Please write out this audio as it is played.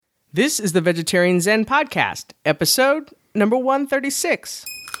This is the Vegetarian Zen Podcast, episode number 136.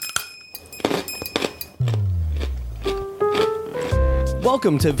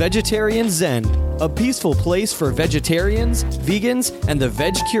 Welcome to Vegetarian Zen, a peaceful place for vegetarians, vegans, and the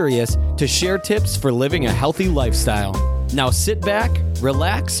veg-curious to share tips for living a healthy lifestyle. Now sit back,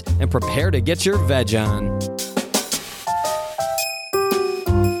 relax, and prepare to get your veg on.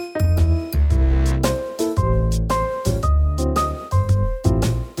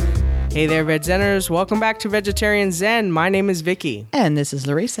 Hey there, Veg Zeners. Welcome back to Vegetarian Zen. My name is Vicky. And this is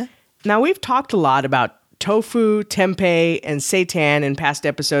Larissa. Now, we've talked a lot about tofu, tempeh, and seitan in past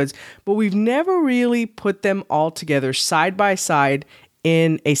episodes, but we've never really put them all together side by side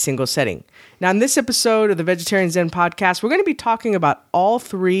in a single setting. Now, in this episode of the Vegetarian Zen Podcast, we're going to be talking about all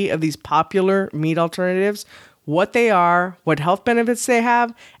three of these popular meat alternatives, what they are, what health benefits they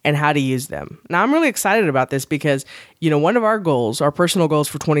have, and how to use them. Now, I'm really excited about this because, one of our goals, our personal goals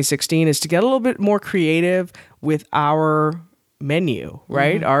for 2016 is to get a little bit more creative with our menu,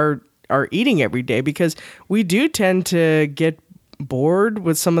 right? Mm-hmm. Our eating every day, because we do tend to get bored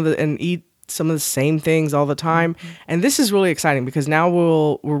with and eat some of the same things all the time. Mm-hmm. And this is really exciting because now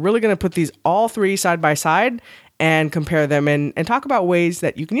we're really going to put these all three side by side and compare them and talk about ways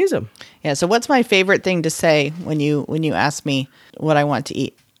that you can use them. Yeah. So what's my favorite thing to say when you ask me what I want to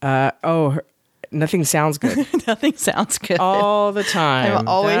eat? Nothing sounds good. Nothing sounds good. All the time. I'm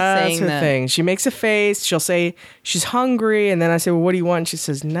always saying her that. Thing. She makes a face. She'll say she's hungry. And then I say, well, what do you want? And she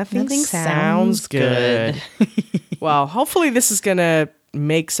says, nothing sounds good. Well, hopefully this is going to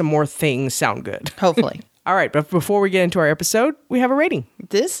make some more things sound good. Hopefully. All right. But before we get into our episode, we have a rating.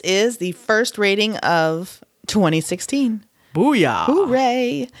 This is the first rating of 2016. Booyah.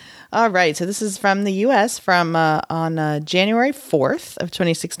 Hooray. All right. So this is from the U.S. on January 4th of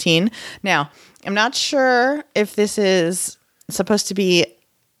 2016. Now, I'm not sure if this is supposed to be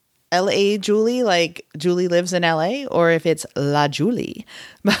L.A. Julie, like Julie lives in L.A., or if it's La Julie.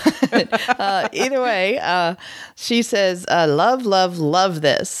 But either way, she says, love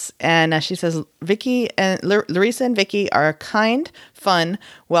this. And she says, Vicky and Larissa and Vicky are kind, fun,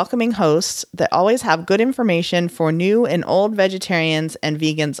 welcoming hosts that always have good information for new and old vegetarians and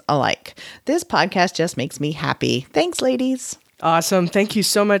vegans alike. This podcast just makes me happy. Thanks, ladies. Awesome. Thank you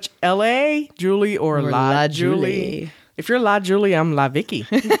so much, L.A. Julie or La Julie. If you're La Julie, I'm La Vicky.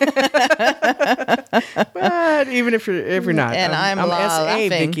 But even if you're not, and I'm La S.A.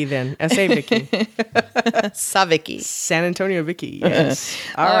 Vicky then. S.A. Vicky. Sa Vicky. San Antonio Vicky. Yes.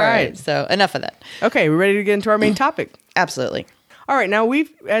 All right. So enough of that. Okay, we're ready to get into our main topic. Absolutely. All right. Now,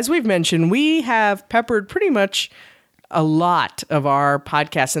 as we've mentioned, we have peppered pretty much a lot of our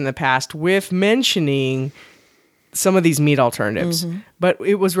podcasts in the past with mentioning some of these meat alternatives. Mm-hmm. But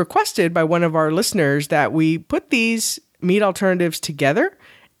it was requested by one of our listeners that we put these meat alternatives together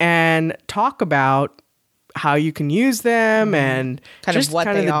and talk about how you can use them and kind of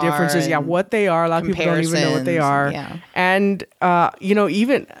the differences. Yeah, what they are. A lot of people don't even know what they are. Yeah. And,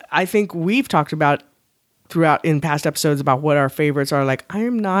 even I think we've talked about throughout in past episodes about what our favorites are. Like, I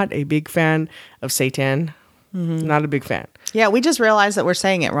am not a big fan of seitan. Mm-hmm. Not a big fan. Yeah, we just realized that we're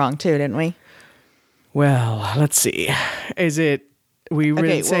saying it wrong too, didn't we? Well, let's see. Is it, we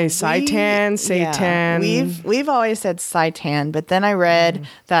would say seitan? Yeah, we've always said seitan, but then I read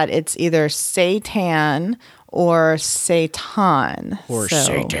that it's either seitan or Seitan. Or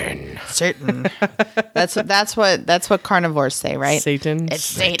Satan. Certain. That's what carnivores say, right? Satan. It's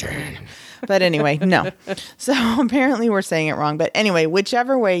Satan. But anyway, no. So apparently we're saying it wrong. But anyway,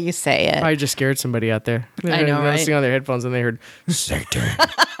 whichever way you say it. I just scared somebody out there. I know, right? Listening on their headphones and they heard Satan.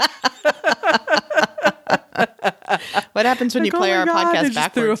 What happens when you play our podcast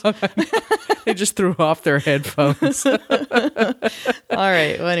backwards? They just threw off their headphones. All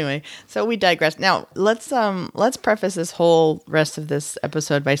right. Well, anyway, so we digress. Now let's preface this whole rest of this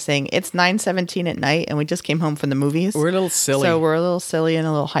episode by saying it's 9:17 at night, and we just came home from the movies. We're a little silly. So we're a little silly and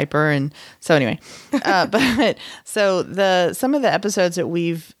a little hyper, and so anyway. But so some of the episodes that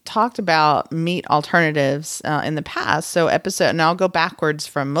we've talked about meat alternatives in the past. So and I'll go backwards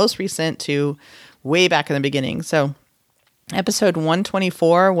from most recent to way back in the beginning. So episode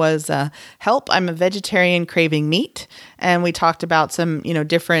 124 was Help, I'm a Vegetarian Craving Meat. And we talked about some,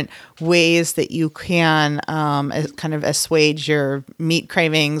 different ways that you can kind of assuage your meat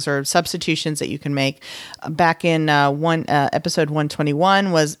cravings or substitutions that you can make. Back in episode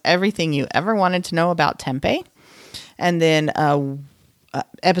 121 was Everything You Ever Wanted to Know About Tempeh. And then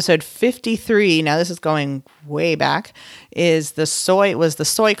episode 53, now this is going way back, is the soy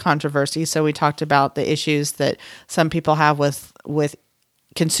controversy. So we talked about the issues that some people have with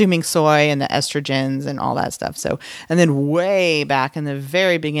consuming soy and the estrogens and all that stuff. So, and then way back in the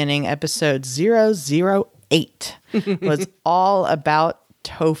very beginning, episode 008 was all about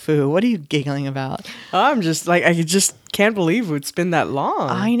tofu. What are you giggling about? I'm just like, I just can't believe it's been that long.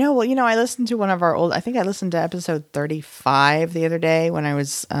 I know. Well, I listened to one of our I think I listened to episode 35 the other day when I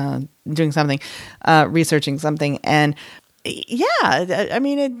was doing something, researching something. And yeah, I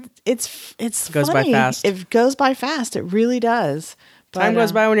mean, it goes by fast. It goes by fast. It really does. But, time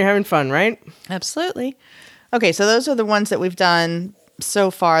goes by when you're having fun, right? Absolutely. Okay. So those are the ones that we've done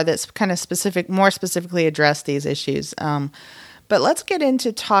so far that's kind of more specifically address these issues. But let's get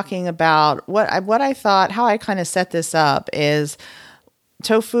into talking about what I thought, how I kind of set this up is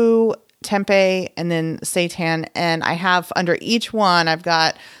tofu, tempeh, and then seitan. And I have under each one, I've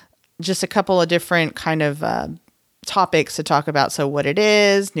got just a couple of different kind of topics to talk about. So what it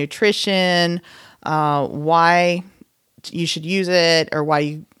is, nutrition, why you should use it, or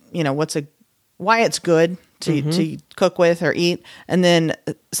why why it's good to cook with or eat, and then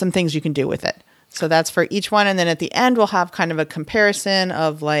some things you can do with it. So that's for each one. And then at the end, we'll have kind of a comparison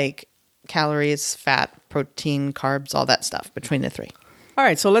of like calories, fat, protein, carbs, all that stuff between the three. All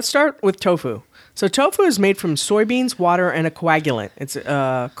right. So let's start with tofu. So tofu is made from soybeans, water, and a coagulant. It's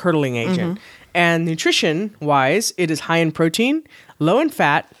a curdling agent. And nutrition-wise, it is high in protein, low in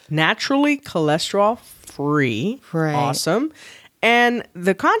fat, naturally cholesterol-free. Right. Awesome. And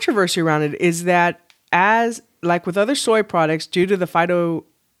the controversy around it is that as like with other soy products, due to the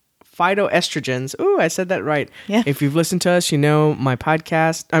phytoestrogens. Ooh, I said that right. Yeah. If you've listened to us, you know my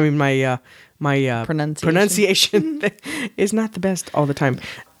podcast. I mean, my pronunciation is not the best all the time.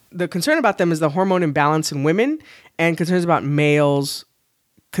 The concern about them is the hormone imbalance in women and concerns about males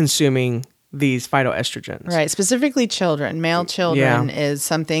consuming these phytoestrogens. Right. Specifically children. Male children is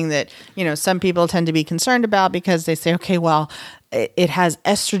something that, some people tend to be concerned about because they say, okay, well, it has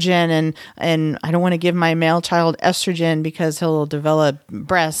estrogen and I don't want to give my male child estrogen because he'll develop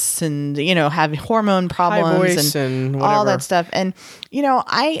breasts and, have hormone problems high voice and all that stuff. And,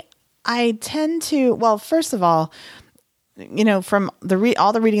 I tend to, well, first of all, from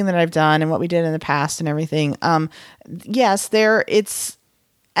all the reading that I've done and what we did in the past and everything, yes, it's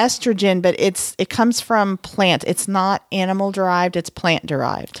estrogen, but it comes from plant. It's not animal derived, it's plant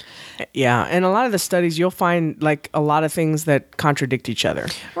derived. Yeah, and a lot of the studies you'll find like a lot of things that contradict each other.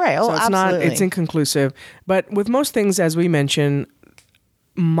 Right. Oh, so it's absolutely. it's inconclusive. But with most things, as we mentioned,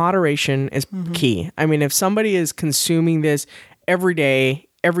 moderation is key. I mean, if somebody is consuming this every day,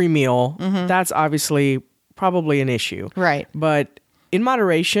 every meal, that's obviously probably an issue. Right. But in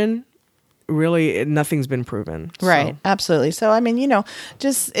moderation, really nothing's been proven. Right. Absolutely. So, I mean,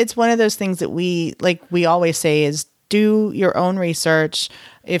 just it's one of those things that we always say is do your own research.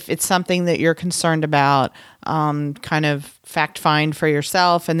 If it's something that you're concerned about, kind of fact find for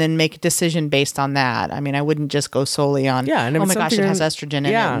yourself and then make a decision based on that. I mean, I wouldn't just go solely on, and oh my gosh, it has estrogen in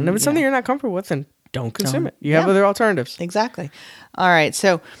it. Yeah. And if it's something you're not comfortable with, then don't consume it. You have other alternatives. Exactly. All right.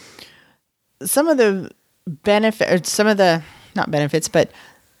 So some of the not benefits, but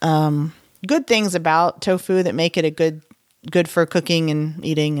good things about tofu that make it good for cooking and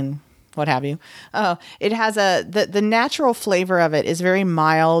eating and what have you. It has the natural flavor of it is very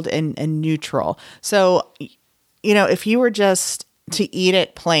mild and neutral. So, if you were just to eat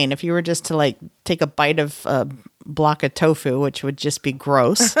it plain, if you were just to like take a bite of a block of tofu, which would just be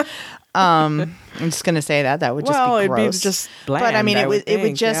gross. I'm just going to say that would just be gross. It'd be just bland. But I mean, it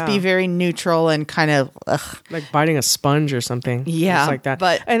would just be very neutral and kind of like biting a sponge or something. Yeah, just like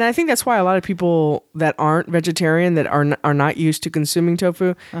that. And I think that's why a lot of people that aren't vegetarian, that are not used to consuming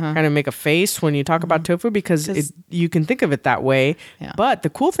tofu, kind of make a face when you talk about tofu because you can think of it that way. Yeah. But the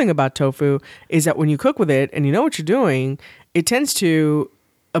cool thing about tofu is that when you cook with it and you know what you're doing, it tends to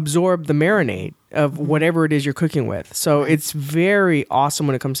absorb the marinade of whatever it is you're cooking with. So it's very awesome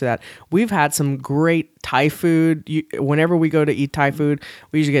when it comes to that. We've had some great Thai food. Whenever we go to eat Thai food,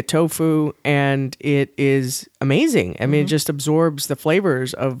 we usually get tofu and it is amazing. I mean, it just absorbs the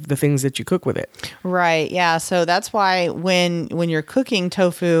flavors of the things that you cook with it. Right. Yeah. So that's why when you're cooking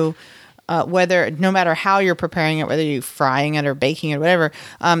tofu, no matter how you're preparing it, whether you're frying it or baking it, whatever,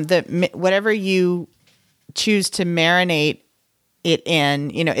 whatever you choose to marinate it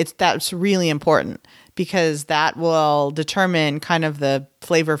in, that's really important because that will determine kind of the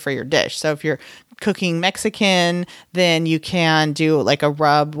flavor for your dish. So if you're cooking Mexican, then you can do like a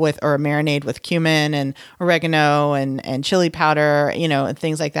rub with or a marinade with cumin and oregano and chili powder, and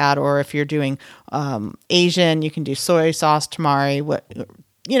things like that. Or if you're doing Asian, you can do soy sauce, tamari,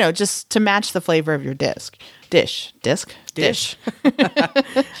 just to match the flavor of your dish.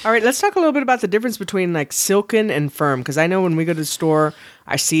 All right, let's talk a little bit about the difference between like silken and firm, because I know when we go to the store,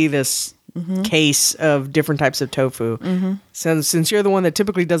 I see this case of different types of tofu. So since you're the one that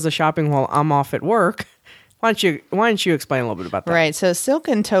typically does the shopping while I'm off at work, why don't you explain a little bit about that? Right. So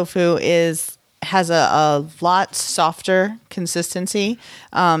silken tofu has a lot softer consistency.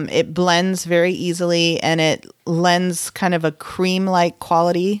 It blends very easily, and it lends kind of a cream-like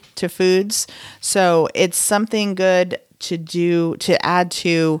quality to foods. So it's something good to add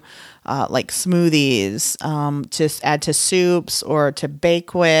to like smoothies, to add to soups or to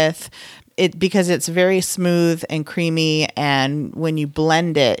bake with. Because it's very smooth and creamy, and when you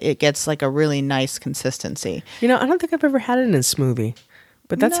blend it, it gets like a really nice consistency. I don't think I've ever had it in a smoothie,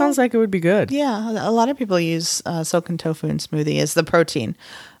 but that sounds like it would be good. Yeah, a lot of people use silken tofu in smoothie as the protein,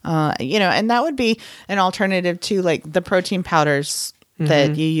 and that would be an alternative to like the protein powders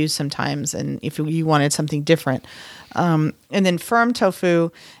that you use sometimes, and if you wanted something different. And then firm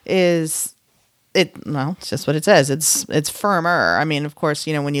tofu is... it's just what it says. It's firmer. I mean, of course,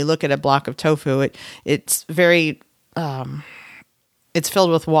 when you look at a block of tofu, it's very, it's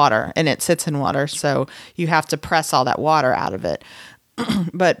filled with water and it sits in water. So you have to press all that water out of it.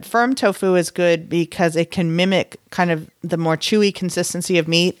 But firm tofu is good because it can mimic kind of the more chewy consistency of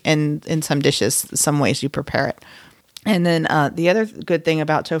meat, and in some dishes, some ways you prepare it. And then the other good thing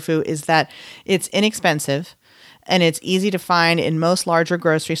about tofu is that it's inexpensive. And it's easy to find in most larger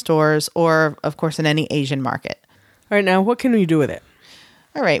grocery stores or, of course, in any Asian market. All right, now what can we do with it?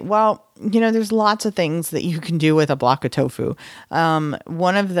 All right. Well, there's lots of things that you can do with a block of tofu.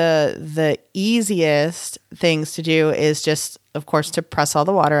 One of the easiest things to do is just, of course, to press all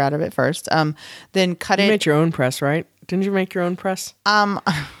the water out of it first. Then cut it. You made your own press, right? Didn't you make your own press?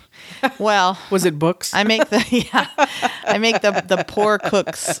 Well, was it books? I make the poor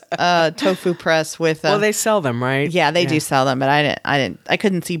cook's tofu press with. Well, they sell them, right? Yeah, they do sell them, but I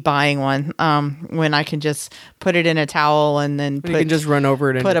couldn't see buying one. When I can just put it in a towel and then you can just run over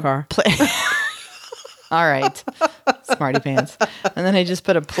it in the car. All right, smarty pants. And then I just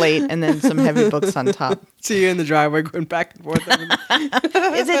put a plate and then some heavy books on top. See you in the driveway going back and forth.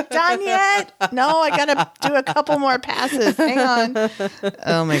 Is it done yet? No, I got to do a couple more passes. Hang on.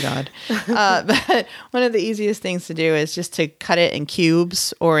 Oh, my God. But one of the easiest things to do is just to cut it in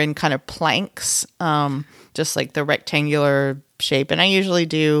cubes or in kind of planks, just like the rectangular shape. And I usually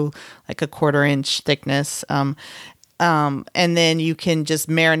do like a 1/4 inch thickness. And then you can just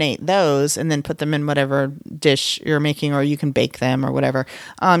marinate those and then put them in whatever dish you're making, or you can bake them or whatever.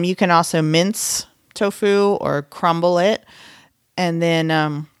 You can also mince tofu or crumble it. And then,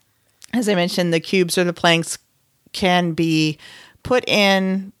 as I mentioned, the cubes or the planks can be put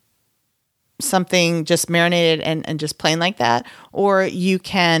in something just marinated and just plain like that. Or you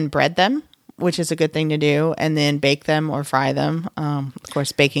can bread them, which is a good thing to do, and then bake them or fry them. Of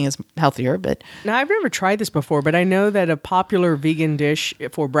course, baking is healthier, but... Now, I've never tried this before, but I know that a popular vegan dish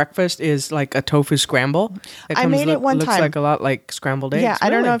for breakfast is like a tofu scramble. I made it one time. Looks like a lot like scrambled eggs. Yeah, I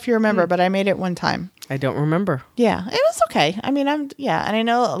don't know if you remember, but I made it one time. I don't remember. Yeah, it was okay. I mean, and I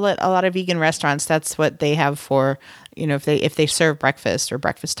know a lot of vegan restaurants, that's what they have for... if they serve breakfast or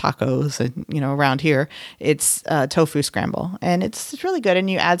breakfast tacos, and around here, it's tofu scramble, and it's really good. And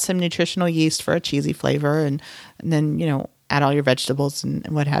you add some nutritional yeast for a cheesy flavor, and then add all your vegetables and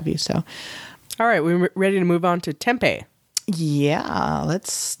what have you. So, all right, we're ready to move on to tempeh. Yeah,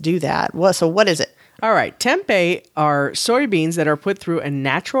 let's do that. So what is it? All right, tempeh are soybeans that are put through a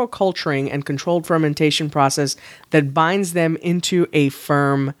natural culturing and controlled fermentation process that binds them into a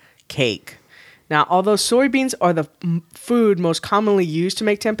firm cake. Now, although soybeans are the food most commonly used to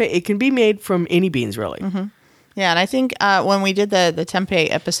make tempeh, it can be made from any beans, really. Mm-hmm. Yeah, and I think when we did the tempeh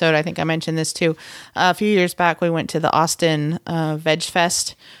episode, I think I mentioned this too. A few years back, we went to the Austin Veg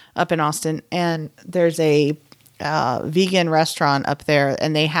Fest up in Austin, and there's a vegan restaurant up there,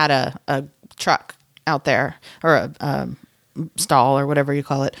 and they had a truck out there, or a stall, or whatever you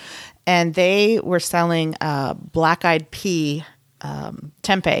call it, and they were selling black-eyed pea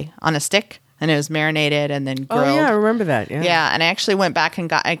tempeh on a stick. And it was marinated and then grilled. Oh, yeah, I remember that. Yeah, and I actually went back and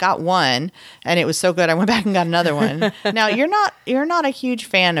got one, and it was so good I went back and got another one. Now, you're not a huge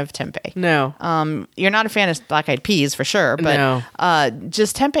fan of tempeh. No. You're not a fan of black-eyed peas for sure, but no.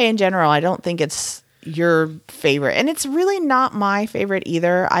 Just tempeh in general, I don't think it's your favorite. And it's really not my favorite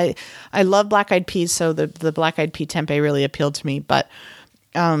either. I love black-eyed peas, so the black-eyed pea tempeh really appealed to me, but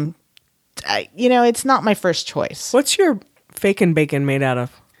it's not my first choice. What's your fake and bacon made out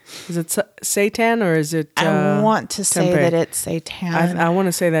of? Is it Seitan or is it I want to say Tempeh? that it's Seitan. I want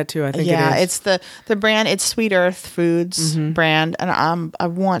to say that too. I think yeah, it is. it's the brand. It's Sweet Earth Foods brand, and I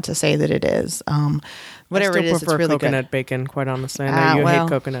want to say that it is. Whatever it is, it's really coconut good. bacon. Quite honestly, I know you hate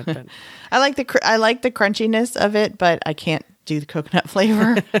coconut, but I like the crunchiness of it, but I can't do the coconut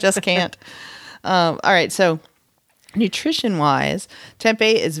flavor. Just can't. All right. So nutrition wise,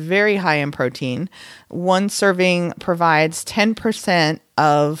 tempeh is very high in protein. One serving provides 10%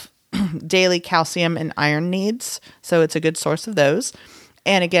 of daily calcium and iron needs. So it's a good source of those.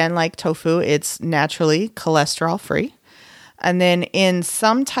 And again, like tofu, it's naturally cholesterol free. And then in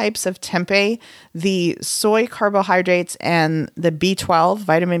some types of tempeh, the soy carbohydrates and the B12,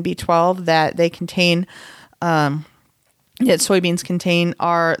 vitamin B12 that they contain, that soybeans contain,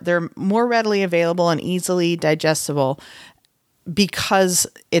 they're more readily available and easily digestible because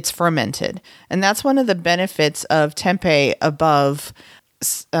it's fermented. And that's one of the benefits of tempeh above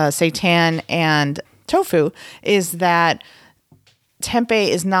seitan and tofu, is that tempeh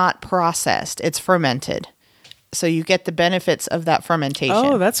is not processed, it's fermented. So you get the benefits of that fermentation.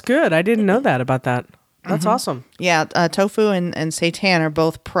 Oh, that's good. I didn't know that about that. That's awesome. Yeah, tofu and seitan are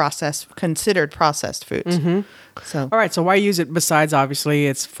both considered processed foods. So, All right, so why use it besides, obviously,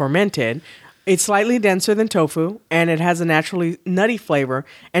 it's fermented? It's slightly denser than tofu, and it has a naturally nutty flavor.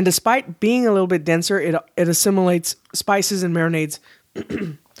 And despite being a little bit denser, it assimilates spices and marinades.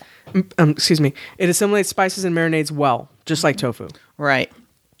 Excuse me. It assimilates spices and marinades well, just like tofu. right.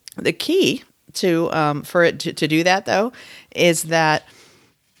 The key for it to do that, though, is that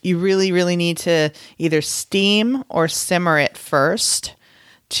you really, really need to either steam or simmer it first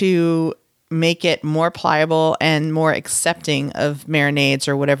to make it more pliable and more accepting of marinades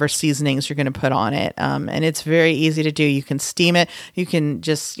or whatever seasonings you're going to put on it. And it's very easy to do. You can steam it. You can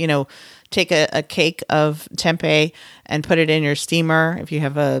just, take a cake of tempeh and put it in your steamer if you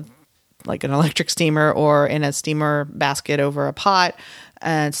have an electric steamer, or in a steamer basket over a pot,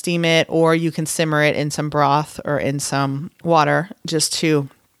 and steam it, or you can simmer it in some broth or in some water just to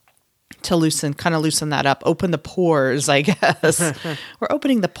loosen that up, open the pores, I guess. We're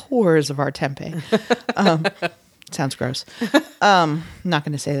opening the pores of our tempeh. Sounds gross. I'm not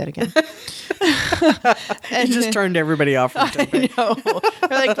going to say that again. You just turned everybody off from tempeh. I know.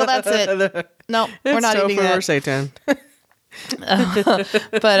 We're like, well, that's it. No, we're not eating that. It's tofu or seitan.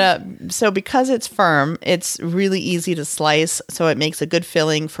 But so because it's firm, it's really easy to slice. So it makes a good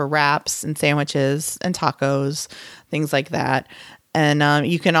filling for wraps and sandwiches and tacos, things like that. And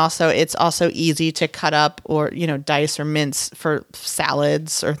it's also easy to cut up or, dice or mince for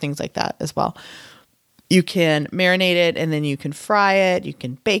salads or things like that as well. You can marinate it, and then you can fry it. You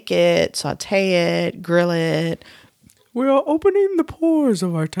can bake it, saute it, grill it. We are opening the pores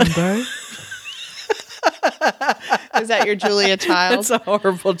of our tempeh. Is that your Julia Child? That's a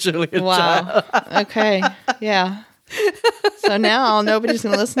horrible Julia Child. Okay. Yeah. So now nobody's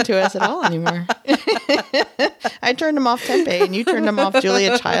going to listen to us at all anymore. I turned them off tempeh, and you turned them off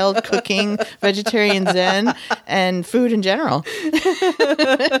Julia Child, cooking, vegetarian zen, and food in general.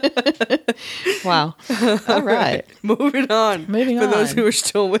 Wow. All right. Moving on. For on. those who are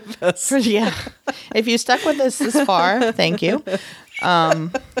still with us. Yeah. If you stuck with us this far, thank you. Now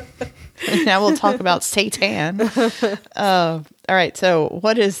we'll talk about seitan. All right. So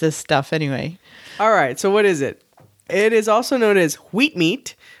what is this stuff anyway? All right. So what is it? It is also known as wheat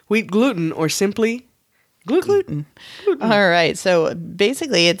meat, wheat gluten, or simply gluten. All right. So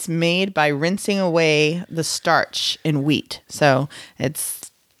basically it's made by rinsing away the starch in wheat. So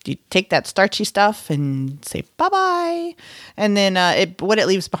you take that starchy stuff and say bye-bye. And then what it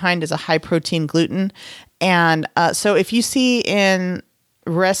leaves behind is a high protein gluten. And so if you see in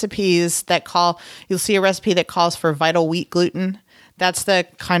recipes you'll see a recipe that calls for vital wheat gluten. That's the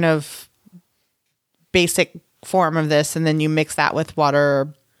kind of basic form of this. And then you mix that with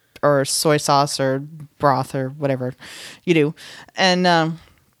water or soy sauce or broth or whatever you do. And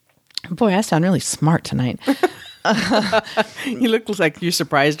boy, I sound really smart tonight. You look like you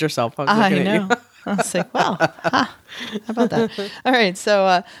surprised yourself. I know. I was like, wow, how about that? All right.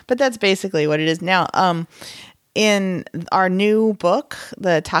 So, but that's basically what it is now. In our new book,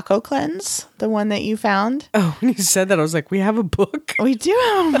 the Taco Cleanse, the one that you found. Oh, when you said that, I was like, we have a book? We do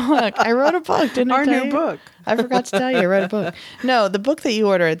have a book. I wrote a book, didn't I? Our new book. I forgot to tell you, I wrote a book. No, the book that you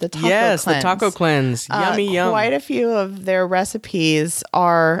ordered, the Taco Cleanse. Yes, the Taco Cleanse. Yummy, yum. Quite a few of their recipes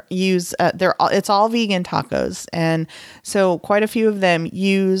it's all vegan tacos. And so quite a few of them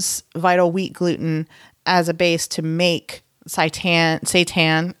use vital wheat gluten as a base to make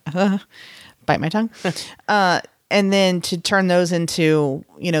seitan, bite my tongue, and then to turn those into,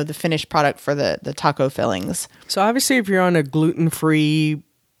 the finished product for the taco fillings. So obviously if you're on a gluten-free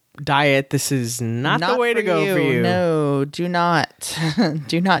diet, this is not the way to go for you. No, do not.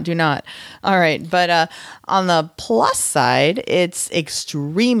 do not. All right. But on the plus side, it's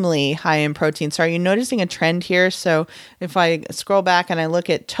extremely high in protein. So are you noticing a trend here? So if I scroll back and I look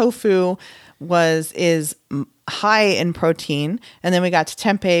at tofu, is high in protein, and then we got to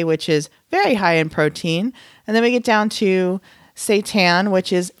tempeh, which is very high in protein, and then we get down to seitan,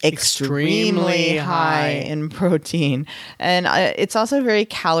 which is extremely high in protein, and it's also very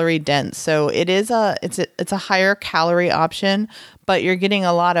calorie dense. So it's a higher calorie option, but you're getting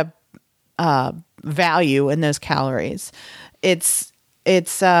a lot of value in those calories. It's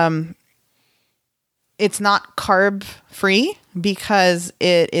not carb free because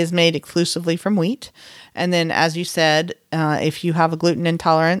it is made exclusively from wheat. And then, as you said, if you have a gluten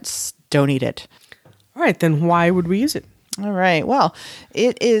intolerance, don't eat it. All right, then why would we use it? All right. Well,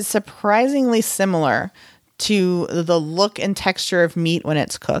 it is surprisingly similar to the look and texture of meat when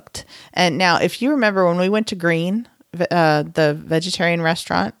it's cooked. And now, if you remember when we went to Green, the vegetarian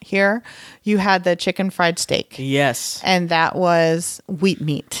restaurant here, you had the chicken fried steak. Yes. And that was wheat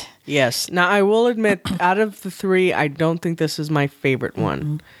meat. Yes. Now, I will admit, out of the three, I don't think this is my favorite one.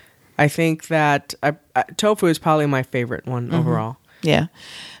 Mm-hmm. I think that tofu is probably my favorite one overall. Yeah.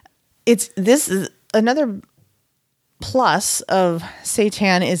 This is another plus of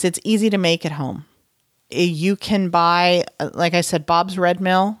seitan is it's easy to make at home. You can buy, like I said, Bob's Red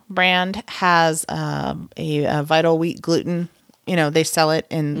Mill brand has a Vital Wheat gluten. You know, they sell it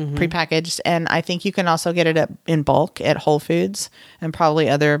in prepackaged, and I think you can also get it in bulk at Whole Foods and probably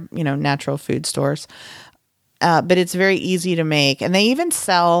other, natural food stores. But it's very easy to make, and they even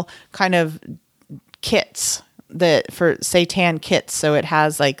sell kind of kits for seitan kits. So it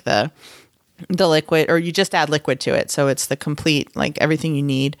has like the liquid, or you just add liquid to it, so it's the complete, like, everything you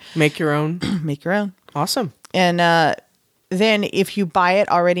need. Make your own. Make your own. Awesome. And then if you buy it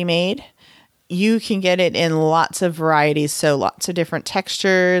already made, you can get it in lots of varieties, so lots of different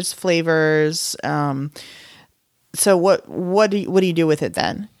textures, flavors. So what do you do with it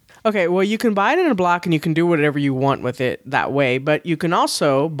then? Okay, well, you can buy it in a block and you can do whatever you want with it that way, but you can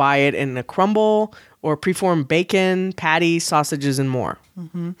also buy it in a crumble or preformed bacon, patties, sausages, and more.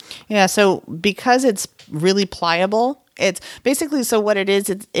 Mm-hmm. Yeah, so because it's really pliable, it's basically, so what it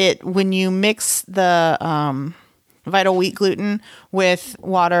is, when you mix the Vital Wheat gluten with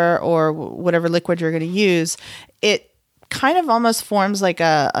water or whatever liquid you're going to use, it kind of almost forms like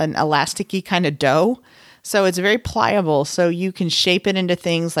an elasticy kind of dough. So it's very pliable. So you can shape it into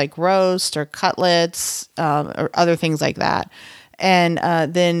things like roast or cutlets or other things like that. And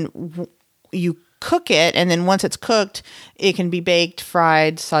then you cook it. And then once it's cooked, it can be baked,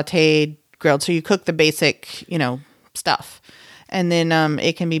 fried, sauteed, grilled. So you cook the basic, stuff. And then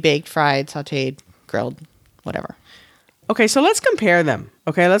it can be baked, fried, sauteed, grilled, whatever. Okay, so let's compare them.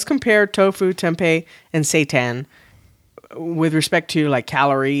 Okay, let's compare tofu, tempeh, and seitan with respect to like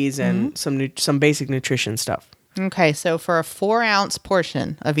calories and some basic nutrition stuff. Okay, so for a 4-ounce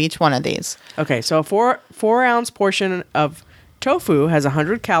portion of each one of these. Okay, so a 4-ounce portion of tofu has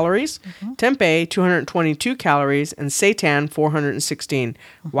 100 calories, tempeh 222 calories, and seitan 416.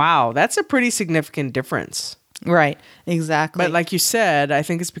 Wow, that's a pretty significant difference. Right, exactly. But like you said, I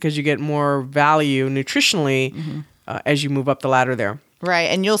think it's because you get more value nutritionally as you move up the ladder there. Right,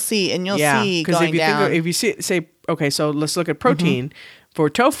 and you'll see going down. If you say, okay, so let's look at protein. For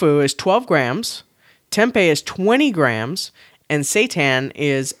tofu is 12 grams, tempeh is 20 grams, and seitan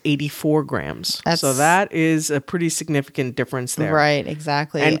is 84 grams. So that is a pretty significant difference there. Right,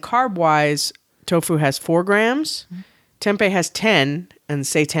 exactly. And carb-wise, tofu has 4 grams, tempeh has 10, and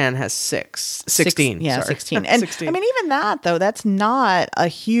seitan has 16. Yeah, sorry. 16. And 16. I mean, even that, though, that's not a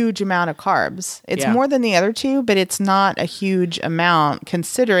huge amount of carbs. It's more than the other two, but it's not a huge amount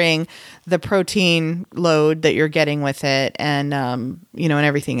considering the protein load that you're getting with it and, and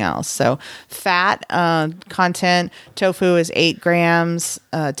everything else. So fat content, tofu is 8 grams,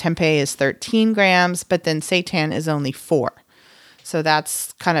 tempeh is 13 grams, but then seitan is only 4. So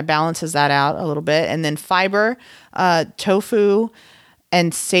that's kind of balances that out a little bit. And then fiber, tofu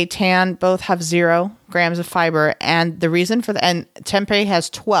and seitan both have 0 grams of fiber. And the reason for that, and tempeh has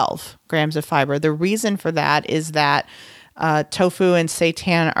 12 grams of fiber. The reason for that is that tofu and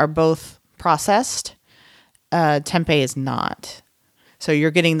seitan are both processed. Tempeh is not. So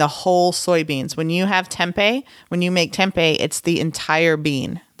you're getting the whole soybeans. When you have tempeh, when you make tempeh, it's the entire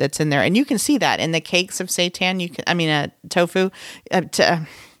bean that's in there. And you can see that in the cakes of seitan. Tofu.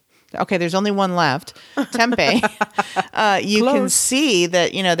 Okay, there's only one left. Tempeh. You can see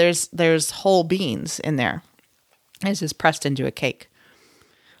that, there's whole beans in there. It's just pressed into a cake.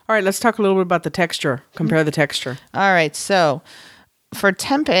 All right, let's talk a little bit about the texture. Compare the texture. All right, so for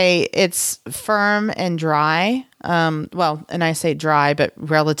tempeh, it's firm and dry. And I say dry, but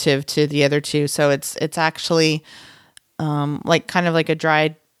relative to the other two. So it's actually kind of like a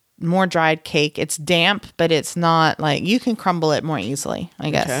dried more dried cake. It's damp, but it's not like you can crumble it more easily, I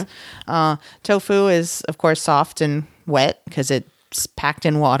guess. Okay. Tofu is, of course, soft and wet because it's packed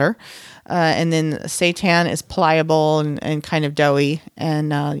in water. And then seitan is pliable and kind of doughy,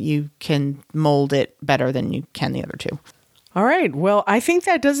 and you can mold it better than you can the other two. All right. Well, I think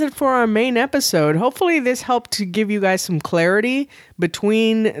that does it for our main episode. Hopefully this helped to give you guys some clarity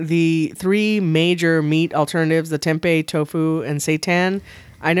between the three major meat alternatives, the tempeh, tofu, and seitan.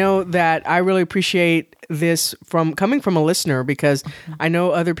 I know that I really appreciate this coming from a listener, because I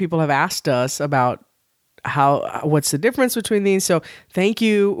know other people have asked us about what's the difference between these. So thank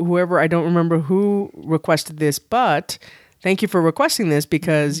you, whoever, I don't remember who requested this, but thank you for requesting this,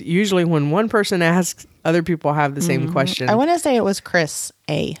 because usually when one person asks, other people have the same question. I want to say it was Chris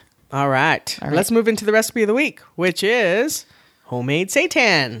A. All right. Let's move into the recipe of the week, which is homemade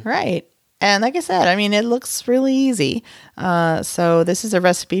seitan. Right. And like I said, I mean, it looks really easy. So this is a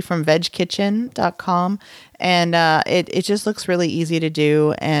recipe from vegkitchen.com, and it just looks really easy to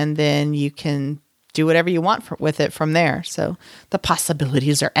do. And then you can do whatever you want with it from there. So the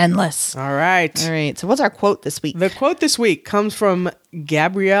possibilities are endless. All right. So what's our quote this week? The quote this week comes from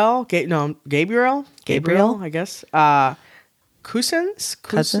Gabrielle, I guess. Cousins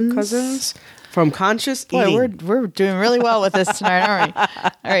from Conscious Eating. Boy, we're doing really well with this tonight, aren't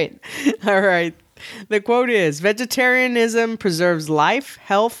we? All right. The quote is, vegetarianism preserves life,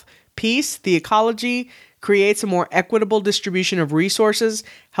 health, peace, the ecology, creates a more equitable distribution of resources,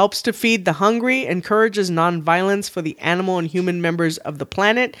 helps to feed the hungry, encourages nonviolence for the animal and human members of the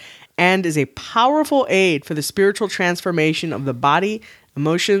planet, and is a powerful aid for the spiritual transformation of the body,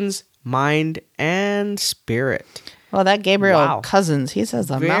 emotions, mind, and spirit. Well, that Gabriel Cousins, he says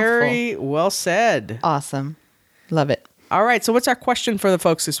a mouthful. Very well said. Awesome. Love it. All right. So what's our question for the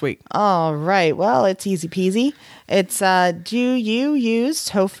folks this week? All right. Well, it's easy peasy. It's, do you use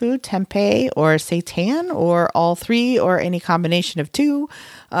tofu, tempeh, or seitan, or all three, or any combination of two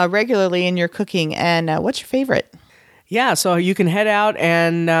regularly in your cooking? And what's your favorite? Yeah, so you can head out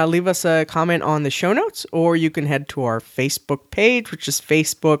and leave us a comment on the show notes, or you can head to our Facebook page, which is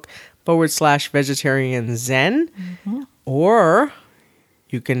Facebook.com/Vegetarian Zen, or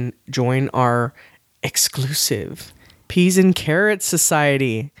you can join our exclusive Peas and Carrots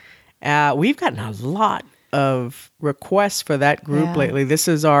Society. We've gotten a lot of requests for that group lately. This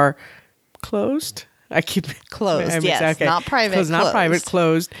is our closed. I keep closed. Yes, okay. Not private. Closed, not private.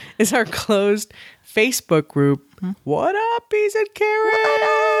 Closed. It's our closed Facebook group. What up, Peas and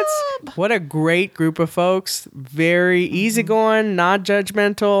Carrots? What a great group of folks. Very easygoing, not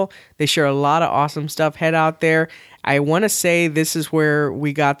judgmental. They share a lot of awesome stuff. Head out there. I want to say this is where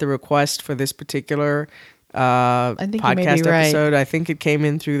we got the request for this particular podcast episode. I think it came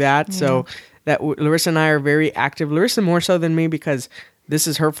in through that. Yeah. So that Larissa and I are very active. Larissa more so than me, because this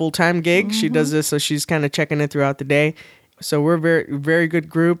is her full-time gig. She does this, so she's kind of checking it throughout the day. So we're a very, very good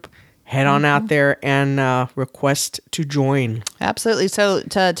group. Head on out there and request to join. Absolutely. So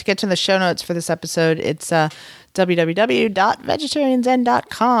to get to the show notes for this episode, it's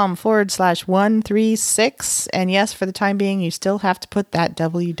www.vegetarianzen.com/136. And yes, for the time being, you still have to put that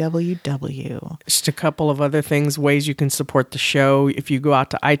www. Just a couple of other things, ways you can support the show. If you go out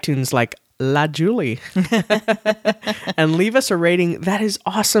to iTunes like La Julie and leave us a rating, that is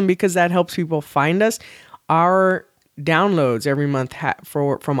awesome, because that helps people find us. Our downloads every month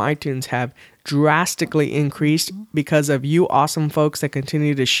from iTunes have drastically increased because of you awesome folks that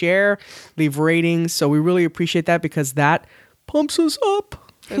continue to share, leave ratings. So we really appreciate that, because that pumps us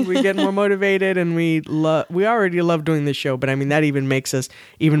up and we get more motivated, and we already love doing this show, but I mean, that even makes us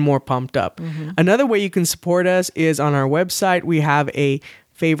even more pumped up. Another way you can support us is on our website. We have a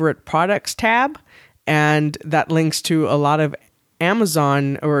favorite products tab, and that links to a lot of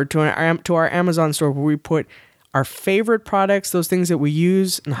Amazon, or to our Amazon store, where we put our favorite products, those things that we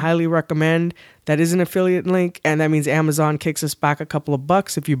use and highly recommend. That is an affiliate link, and that means Amazon kicks us back a couple of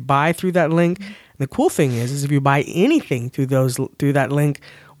bucks if you buy through that link. And the cool thing is if you buy anything through that link,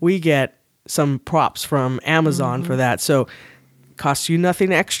 we get some props from Amazon for that. So it costs you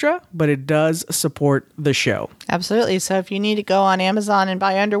nothing extra, but it does support the show. Absolutely. So if you need to go on Amazon and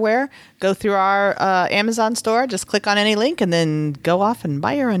buy underwear, go through our Amazon store, just click on any link, and then go off and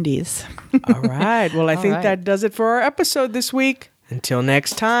buy your undies. All right. Well, I think that does it for our episode this week. Until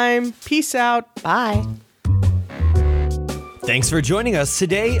next time, peace out. Bye. Thanks for joining us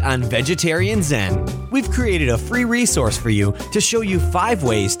today on Vegetarian Zen. We've created a free resource for you to show you 5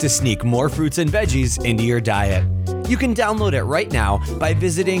 ways to sneak more fruits and veggies into your diet. You can download it right now by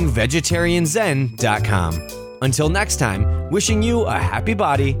visiting vegetarianzen.com. Until next time, wishing you a happy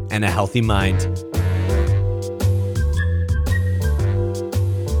body and a healthy mind.